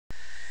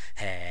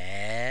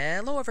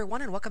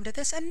everyone, and welcome to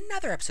this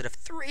another episode of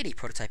 3D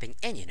Prototyping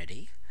in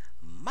Unity.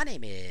 My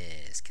name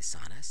is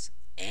Kisanas.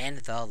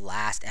 In the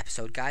last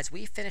episode, guys,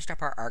 we finished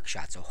up our arc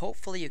shot, so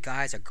hopefully you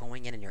guys are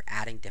going in and you're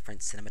adding different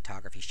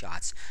cinematography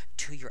shots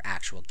to your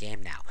actual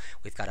game now.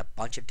 We've got a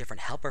bunch of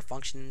different helper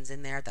functions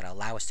in there that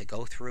allow us to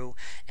go through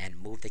and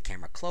move the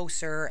camera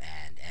closer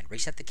and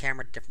reset the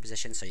camera to different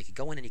positions, so you could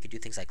go in and you could do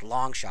things like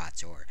long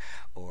shots or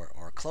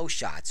close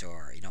shots,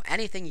 or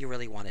anything you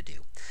really want to do.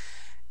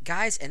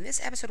 Guys, in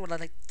this episode, what I'd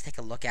like to take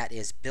a look at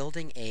is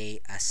building a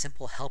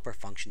simple helper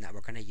function that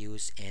we're going to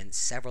use in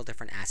several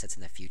different assets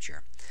in the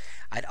future.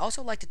 I'd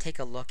also like to take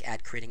a look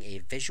at creating a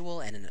visual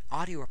and an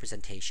audio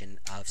representation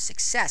of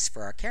success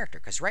for our character,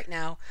 because right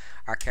now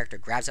our character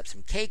grabs up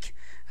some cake,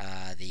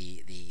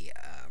 the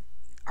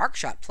arc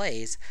shot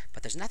plays,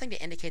 but there's nothing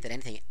to indicate that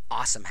anything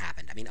awesome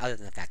happened. I mean, other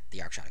than the fact that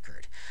the arc shot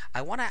occurred.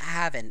 I want to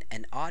have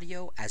an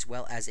audio as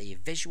well as a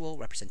visual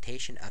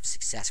representation of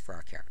success for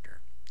our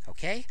character.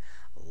 Okay?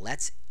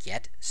 Let's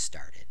get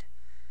started.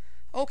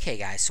 Okay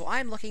guys, so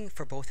I'm looking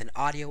for both an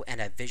audio and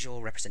a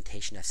visual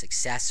representation of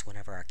success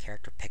whenever our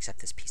character picks up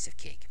this piece of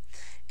cake.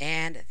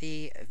 And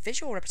the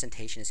visual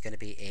representation is going to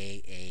be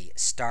a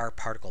star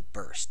particle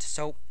burst.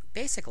 So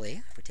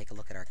basically, if we take a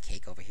look at our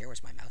cake over here,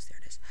 where's my mouse? There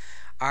it is.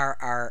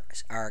 Our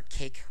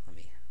cake,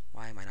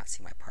 why am I not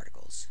seeing my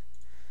particles?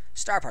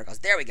 Star particles,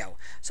 there we go.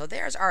 So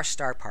there's our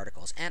star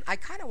particles, and I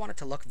kind of want it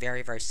to look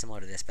very, very similar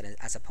to this, but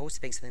as opposed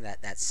to being something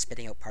that's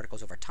spitting out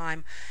particles over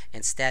time,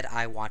 instead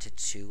I wanted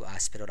to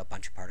spit out a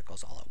bunch of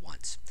particles all at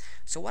once.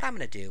 So what I'm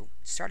going to do,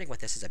 starting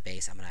with this as a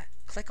base, I'm going to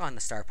click on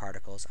the star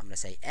particles, I'm going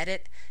to say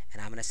edit,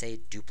 and I'm going to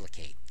say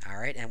duplicate.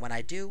 Alright, and when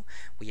I do,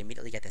 we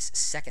immediately get this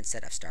second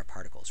set of star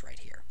particles right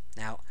here.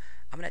 Now,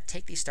 I'm going to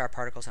take these star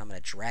particles and I'm going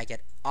to drag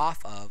it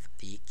off of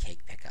the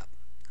cake pickup.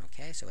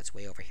 Okay, so it's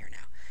way over here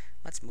now.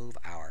 Let's move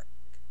our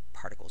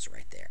particles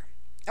right there.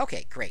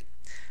 Okay, great.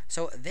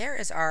 So there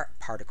is our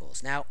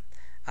particles. Now,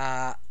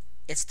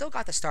 it's still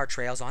got the star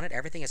trails on it.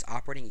 Everything is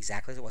operating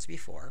exactly as it was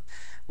before.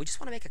 We just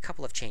want to make a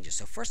couple of changes.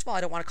 So first of all,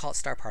 I don't want to call it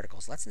star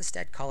particles. Let's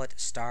instead call it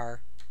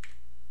star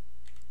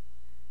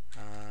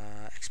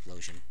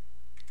explosion.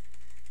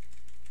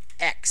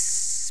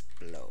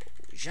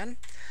 Explosion.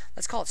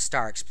 Let's call it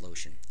star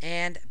explosion.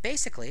 And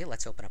basically,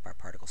 let's open up our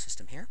particle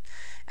system here.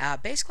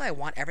 Basically, I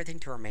want everything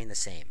to remain the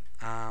same.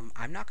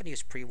 I'm not going to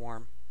use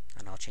pre-warm,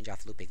 and I'll change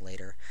off looping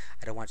later.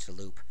 I don't want it to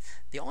loop.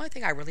 The only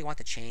thing I really want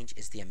to change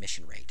is the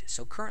emission rate.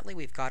 So currently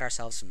we've got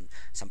ourselves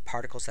some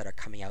particles that are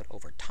coming out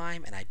over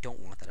time, and I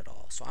don't want that at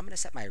all. So I'm going to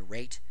set my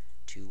rate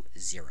to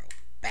 0.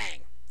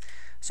 Bang!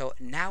 So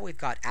now we've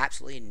got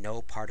absolutely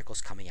no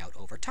particles coming out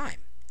over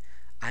time.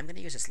 I'm going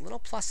to use this little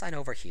plus sign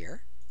over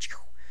here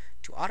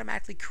to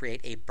automatically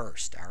create a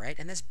burst, alright?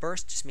 And this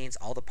burst just means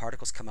all the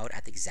particles come out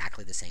at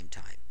exactly the same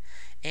time.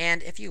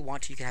 And if you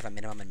want to, you can have a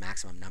minimum and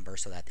maximum number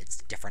so that it's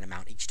a different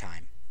amount each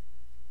time.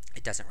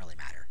 It doesn't really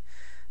matter.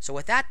 So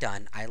with that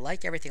done, I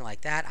like everything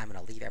like that. I'm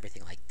going to leave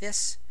everything like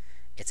this.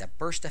 It's a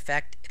burst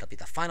effect. It'll be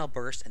the final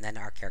burst, and then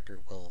our character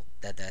will,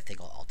 the thing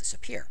will all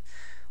disappear.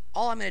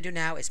 All I'm going to do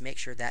now is make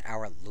sure that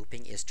our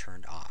looping is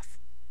turned off.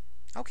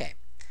 Okay,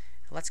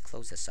 let's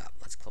close this up.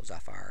 Let's close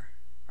off our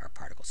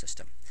particle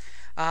system.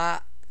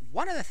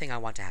 One other thing I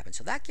want to happen,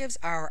 so that gives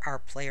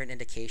our player an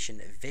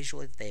indication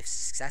visually that they've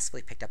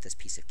successfully picked up this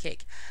piece of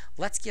cake.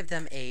 Let's give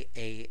them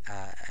an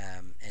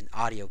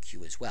audio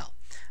cue as well.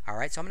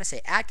 Alright, so I'm going to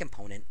say add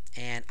component,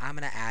 and I'm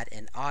going to add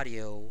an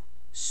audio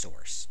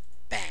source.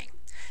 Bang!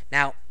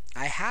 Now,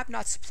 I have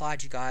not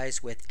supplied you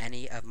guys with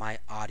any of my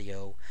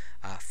audio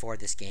for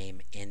this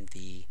game in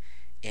the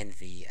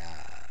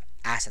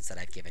assets that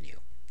I've given you.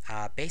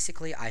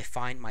 Basically, I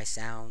find my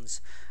sounds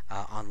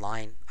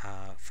online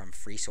from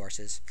free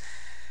sources.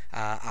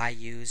 I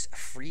use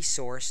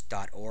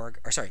freesound.org,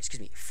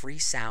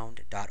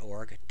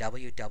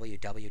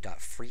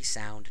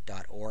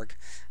 www.freesound.org,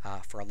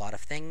 for a lot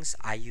of things.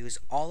 I use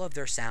all of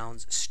their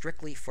sounds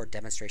strictly for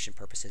demonstration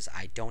purposes.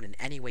 I don't in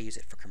any way use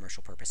it for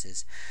commercial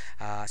purposes.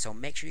 So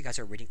make sure you guys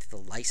are reading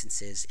through the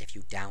licenses if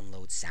you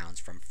download sounds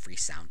from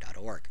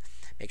freesound.org.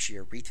 Make sure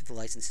you read through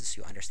the licenses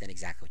so you understand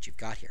exactly what you've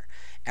got here.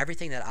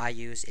 Everything that I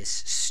use is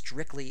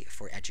strictly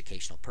for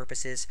educational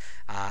purposes.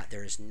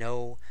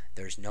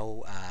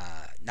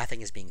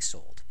 Nothing is being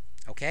sold.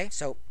 Okay,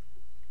 so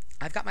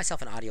I've got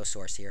myself an audio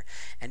source here,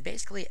 and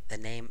basically the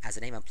name, as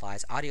the name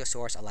implies, audio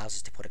source allows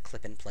us to put a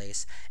clip in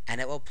place,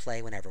 and it will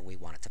play whenever we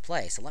want it to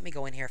play. So let me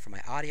go in here for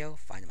my audio,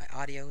 find my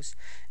audios.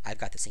 I've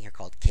got this thing here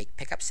called cake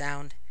pickup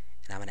sound,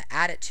 and I'm going to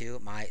add it to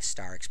my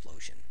star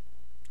explosion.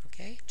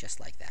 Okay,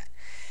 just like that.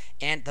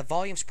 And the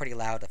volume's pretty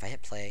loud. If I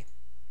hit play,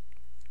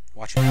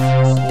 watch it.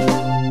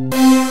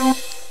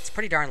 It's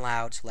pretty darn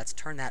loud, so let's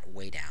turn that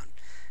way down.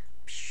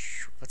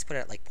 Let's put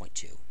it at like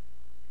 0.2.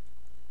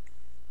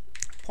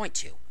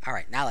 0.2.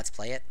 Alright, now let's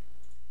play it.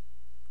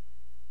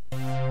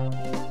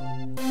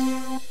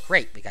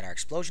 Great, we got our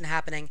explosion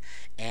happening,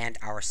 and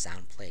our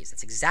sound plays.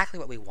 That's exactly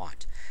what we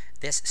want.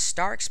 This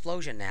star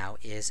explosion now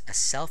is a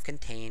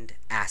self-contained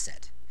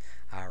asset.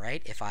 All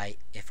right, if I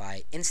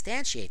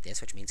instantiate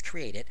this, which means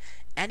create it,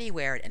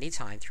 anywhere at any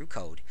time through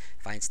code,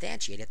 if I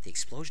instantiate it, the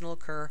explosion will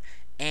occur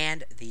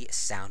and the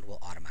sound will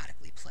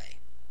automatically play.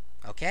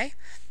 Okay,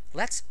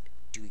 let's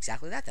do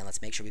exactly that then.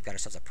 Let's make sure we've got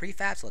ourselves a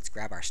prefab. So let's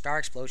grab our star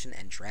explosion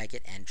and drag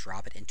it and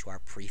drop it into our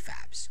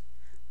prefabs.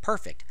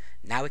 Perfect.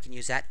 Now we can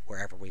use that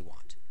wherever we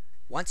want.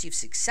 Once you've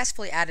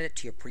successfully added it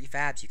to your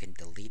prefabs, you can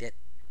delete it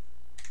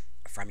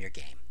from your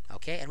game.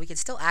 Okay, and we can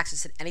still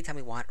access it anytime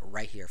we want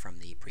right here from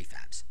the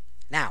prefabs.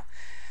 Now,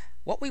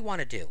 what we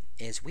want to do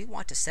is we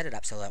want to set it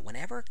up so that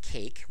whenever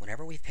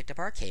we've picked up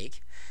our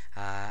cake,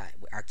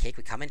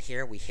 we come in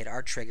here, we hit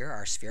our trigger,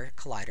 our sphere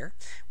collider,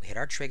 we hit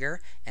our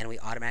trigger, and we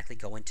automatically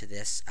go into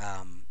this,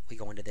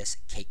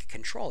 cake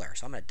controller.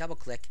 So I'm going to double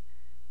click,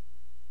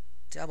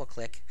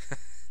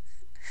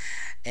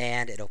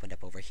 and it opened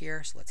up over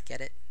here. So let's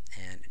get it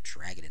and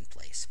drag it in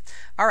place.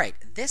 All right,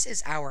 this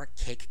is our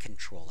cake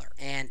controller,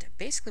 and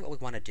basically what we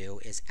want to do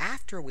is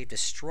after we've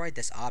destroyed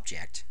this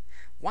object,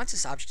 once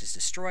this object is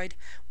destroyed,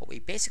 what we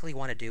basically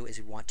want to do is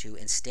we want to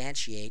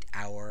instantiate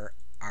our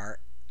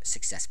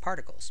success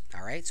particles.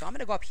 All right, so I'm going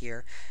to go up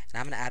here and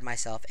I'm going to add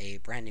myself a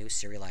brand new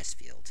serialized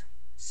field,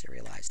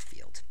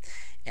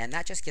 and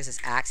that just gives us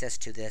access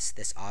to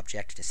this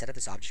object, to set up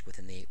this object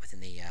within the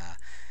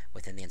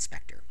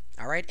inspector.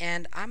 All right,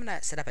 and I'm going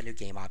to set up a new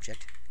game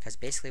object, because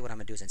basically what I'm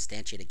going to do is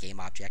instantiate a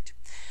game object.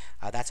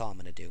 That's all I'm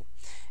going to do.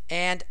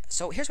 And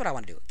so here's what I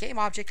want to do: game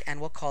object, and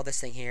we'll call this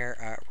thing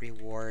here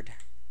reward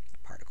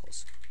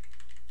particles.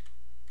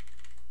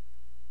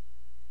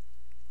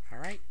 All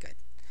right, good.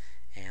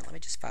 And let me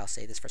just file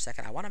save this for a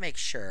second. I want to make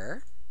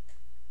sure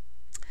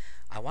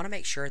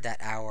that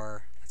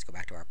our, let's go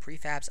back to our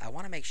prefabs. I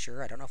want to make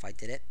sure, I don't know if I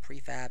did it,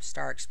 prefab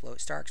star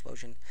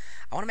explosion.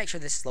 I want to make sure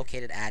this is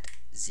located at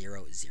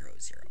 0, 0,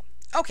 0.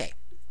 Okay,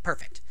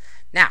 perfect.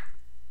 Now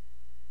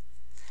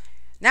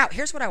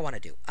here's what I want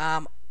to do.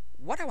 I'm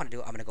going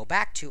to go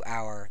back to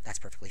our, that's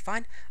perfectly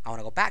fine. I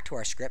want to go back to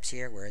our scripts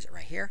here. Where is it?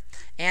 Right here.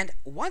 And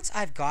once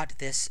I've got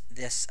this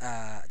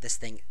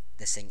thing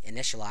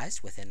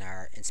initialized within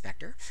our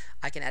inspector,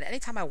 I can at any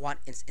time I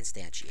want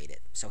instantiate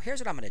it. So here's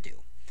what I'm going to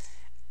do.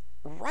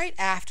 Right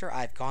after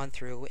I've gone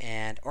through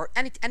or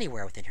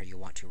anywhere within here you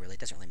want to, really, it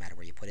doesn't really matter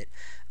where you put it.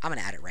 I'm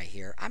going to add it right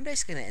here. I'm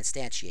basically going to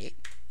instantiate,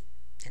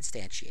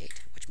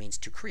 which means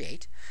to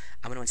create.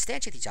 I'm going to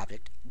instantiate each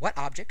object. What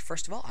object?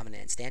 First of all, I'm going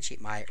to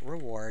instantiate my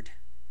reward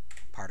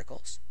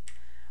particles.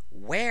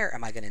 Where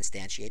am I going to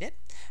instantiate it?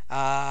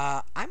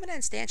 I'm going to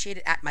instantiate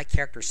it at my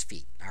character's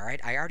feet. All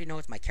right, I already know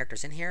if my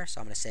character's in here,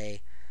 so I'm going to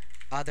say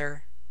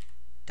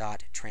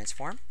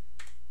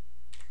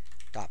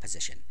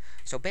other.transform.position.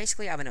 So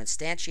basically, I'm going to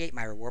instantiate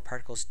my reward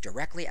particles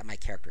directly at my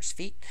character's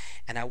feet,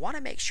 and I want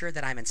to make sure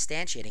that I'm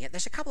instantiating it.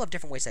 There's a couple of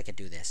different ways I could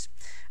do this.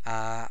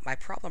 My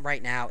problem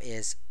right now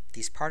is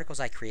these particles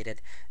I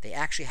created, they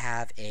actually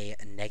have a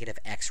negative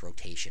X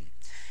rotation.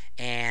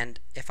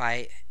 And if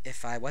I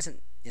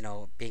wasn't,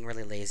 being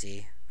really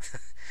lazy,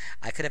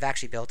 I could have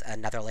actually built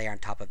another layer on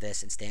top of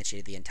this,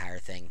 instantiated the entire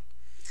thing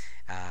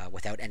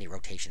without any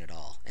rotation at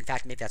all. In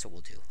fact, maybe that's what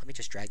we'll do. Let me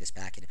just drag this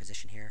back into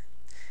position here,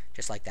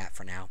 just like that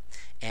for now.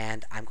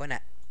 And I'm going to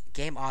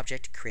game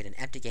object, create an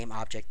empty game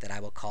object that I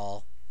will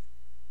call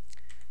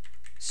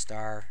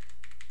star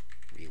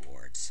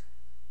rewards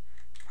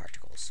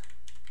particles.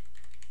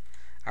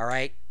 All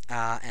right,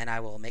 and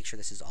I will make sure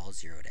this is all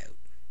zeroed out.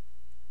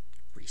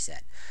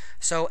 Reset.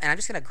 So, and I'm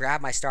just going to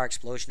grab my star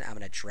explosion, I'm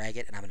going to drag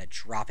it, and I'm going to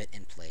drop it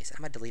in place. I'm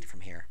going to delete it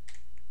from here.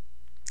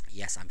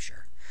 Yes, I'm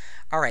sure.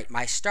 All right,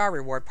 my star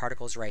reward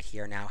particles right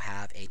here now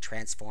have a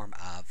transform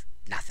of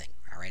nothing.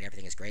 All right,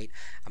 everything is great.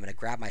 I'm going to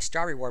grab my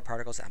star reward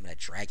particles, I'm going to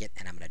drag it,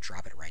 and I'm going to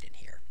drop it right in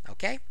here.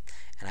 Okay,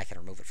 and I can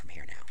remove it from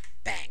here now.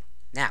 Bang.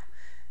 Now,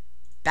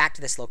 back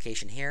to this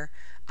location here.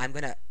 I'm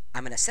going to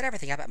set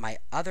everything up at my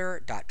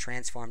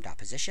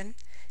other.transform.position,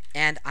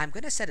 and I'm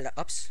going to set it up.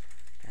 Oops,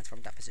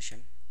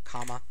 transform.position.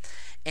 Comma,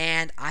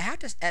 and I have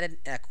to add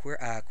a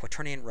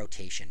quaternion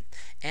rotation,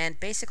 and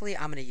basically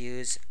I'm going to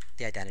use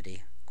the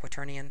identity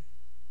quaternion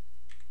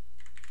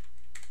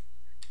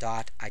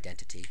dot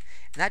identity,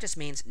 and that just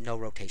means no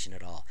rotation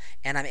at all.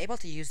 And I'm able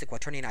to use the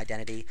quaternion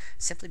identity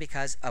simply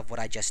because of what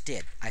I just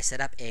did. I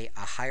set up a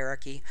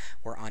hierarchy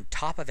where on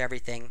top of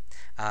everything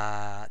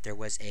there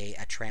was a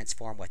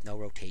transform with no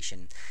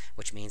rotation,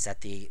 which means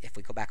that if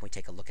we go back and we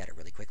take a look at it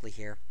really quickly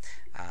here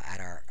at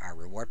our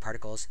reward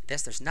particles,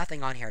 there's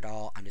nothing on here at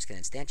all. I'm just going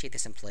to instantiate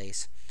this in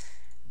place.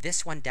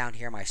 This one down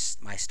here, my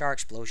star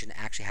explosion,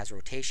 actually has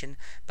rotation,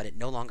 but it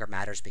no longer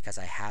matters because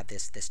I have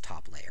this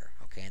top layer.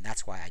 Okay, and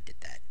that's why I did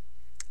that.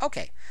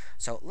 Okay,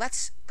 so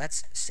let's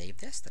save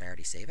this. Did I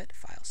already save it?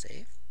 File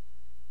save.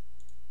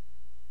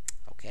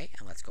 Okay,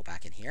 and let's go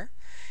back in here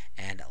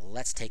and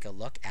let's take a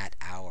look at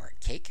our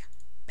cake.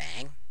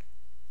 Bang.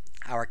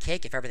 Our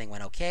cake, if everything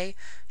went okay,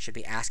 should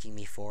be asking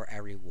me for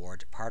a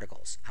reward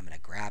particles. I'm going to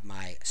grab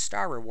my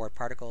star reward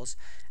particles,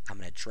 I'm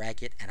going to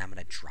drag it, and I'm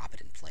going to drop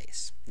it in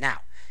place. Now,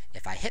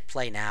 if I hit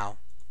play now,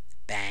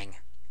 bang.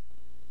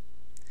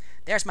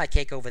 There's my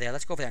cake over there.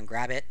 Let's go over there and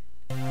grab it.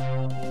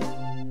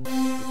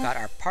 got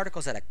our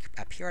particles that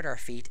appear at our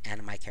feet,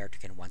 and my character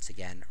can once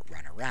again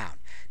run around.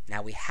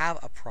 Now we have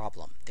a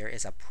problem. There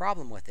is a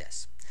problem with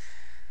this.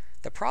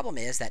 The problem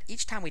is that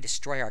each time we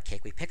destroy our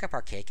cake, we pick up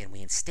our cake and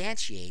we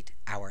instantiate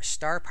our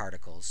star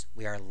particles.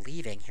 We are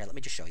leaving, here, let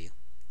me just show you.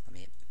 Let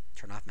me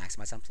turn off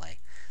maximize on play.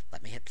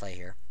 Let me hit play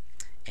here.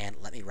 And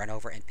let me run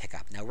over and pick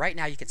up. Now right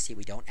now you can see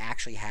we don't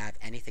actually have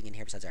anything in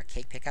here besides our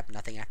cake pickup,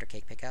 nothing after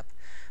cake pickup.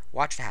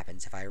 Watch what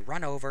happens. If I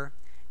run over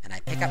and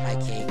I pick up my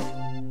cake,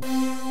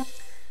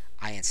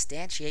 I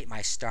instantiate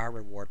my star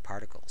reward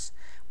particles.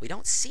 We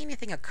don't see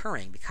anything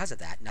occurring because of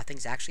that.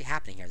 Nothing's actually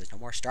happening here. There's no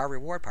more star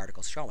reward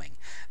particles showing.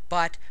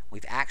 But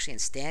we've actually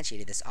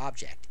instantiated this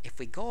object. If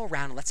we go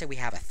around, let's say we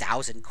have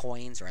 1,000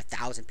 coins or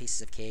 1,000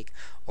 pieces of cake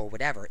or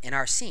whatever in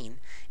our scene,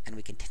 and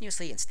we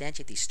continuously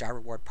instantiate these star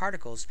reward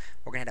particles,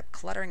 we're going to end up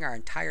cluttering our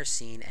entire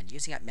scene and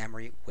using up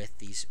memory with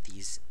these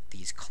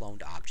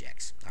cloned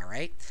objects. All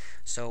right.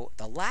 So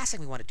the last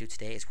thing we want to do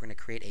today is we're going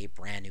to create a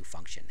brand new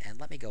function. And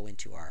let me go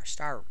into our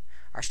star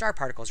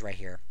particles right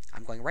here.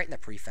 I'm going right in the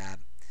prefab.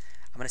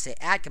 I'm going to say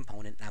add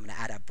component, and I'm going to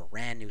add a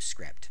brand new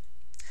script.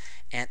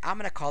 And I'm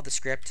going to call the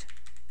script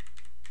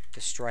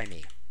destroy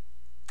me.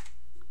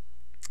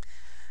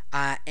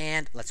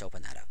 And let's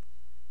open that up.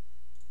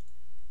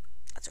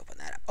 Let's open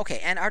that up. Okay,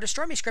 and our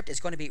destroy me script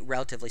is going to be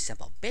relatively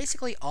simple.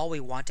 Basically, all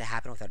we want to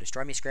happen with our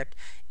destroy me script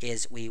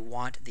is we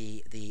want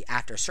the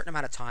after a certain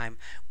amount of time,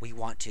 we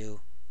want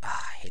to,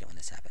 I hate it when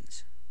this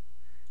happens.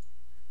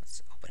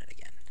 Let's open it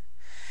again.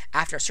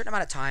 After a certain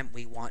amount of time,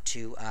 we want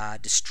to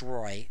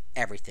destroy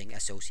everything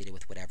associated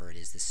with whatever it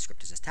is this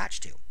script is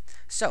attached to.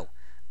 So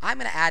I'm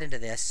going to add into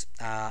this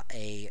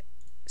a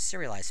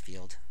serialized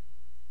field.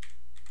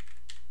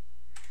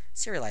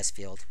 Serialized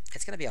field.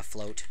 It's going to be a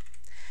float,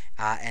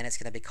 and it's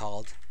going to be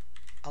called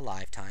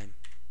alive time.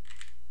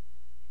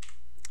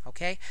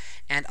 Okay,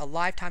 and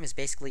alive time is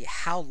basically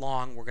how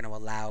long we're going to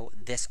allow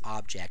this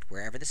object,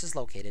 wherever this is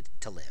located,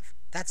 to live.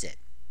 That's it.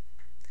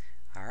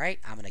 Alright,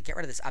 I'm going to get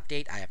rid of this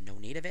update. I have no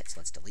need of it, so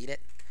let's delete it.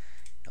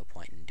 No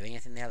point in doing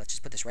anything there. Let's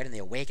just put this right in the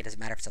awake. It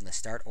doesn't matter if it's on the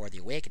start or the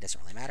awake. It doesn't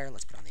really matter.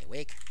 Let's put it on the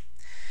awake.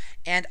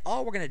 And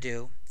all we're going to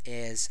do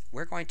is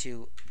we're going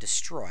to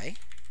destroy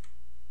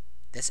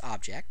this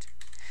object.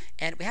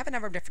 And we have a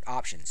number of different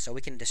options. So we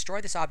can destroy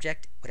this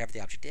object, whatever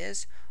the object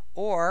is,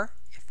 or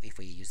if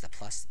we use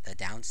the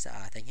down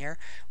thing here,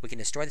 we can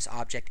destroy this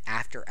object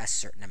after a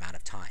certain amount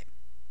of time.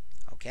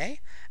 Okay,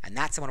 and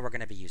that's the one we're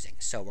going to be using.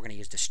 So we're going to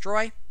use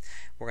destroy.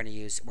 We're going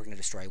to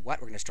destroy what?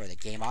 We're going to destroy the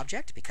game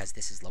object because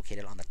this is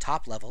located on the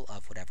top level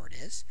of whatever it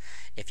is.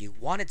 If you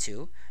wanted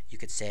to, you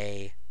could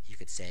say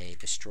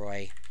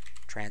destroy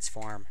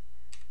transform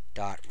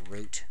dot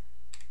root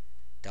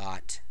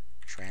dot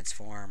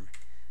transform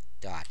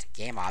dot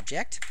game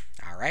object.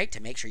 All right,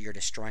 to make sure you're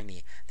destroying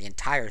the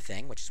entire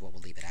thing, which is what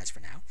we'll leave it as for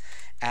now.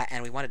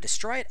 And we want to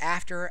destroy it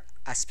after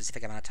a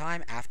specific amount of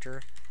time,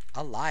 after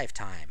alive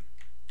time.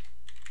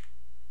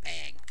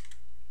 Bang.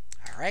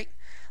 All right,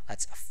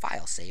 let's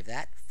file save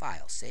that.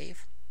 File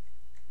save.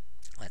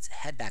 Let's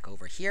head back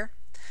over here,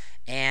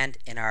 and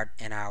in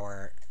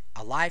our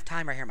alive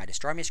time right here, my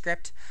destroy me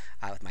script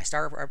with my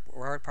star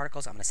reward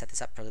particles, I'm going to set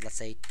this up for, let's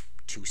say,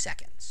 2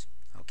 seconds.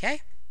 Okay.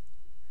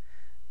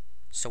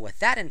 So with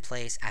that in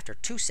place, after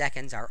 2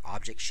 seconds, our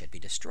object should be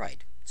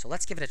destroyed. So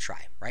let's give it a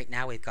try. Right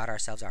now, we've got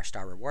ourselves our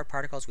star reward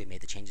particles. We made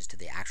the changes to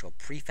the actual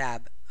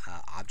prefab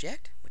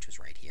object, which was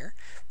right here.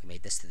 We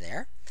made this to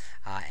there.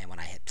 And when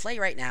I hit play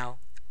right now,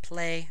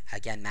 play,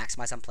 again,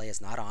 maximize on play is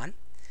not on.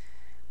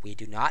 We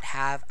do not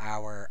have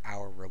our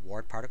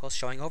reward particles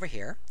showing over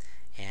here.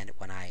 And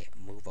when I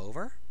move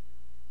over,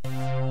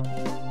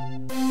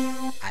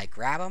 I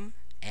grab them,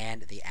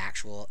 and the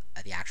actual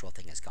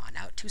thing is gone.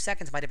 Now, 2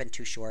 seconds might have been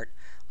too short.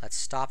 Let's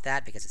stop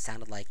that because it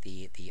sounded like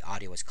the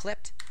audio was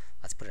clipped.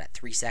 Let's put it at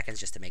 3 seconds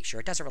just to make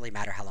sure. It doesn't really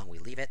matter how long we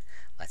leave it.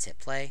 Let's hit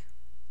play.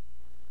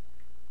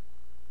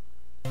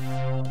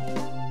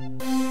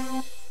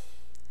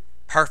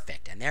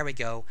 Perfect. And there we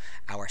go.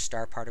 Our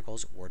star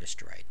particles were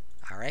destroyed.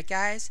 All right,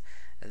 guys.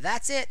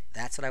 That's it.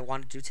 That's what I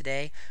wanted to do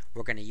today.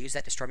 We're going to use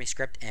that destroy me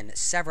script in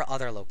several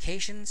other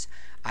locations.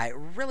 I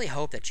really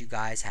hope that you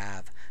guys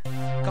have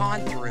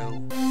gone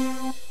through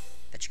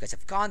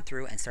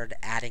and started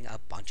adding a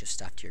bunch of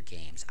stuff to your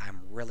games.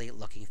 I'm really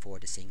looking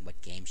forward to seeing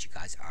what games you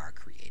guys are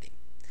creating.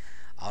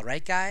 All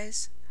right,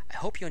 guys. I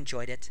hope you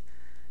enjoyed it.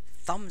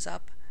 Thumbs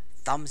up,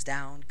 thumbs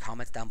down,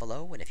 comments down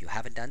below, and if you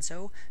haven't done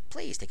so,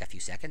 please take a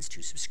few seconds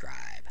to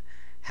subscribe.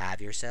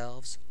 Have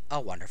yourselves a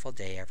wonderful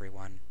day,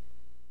 everyone.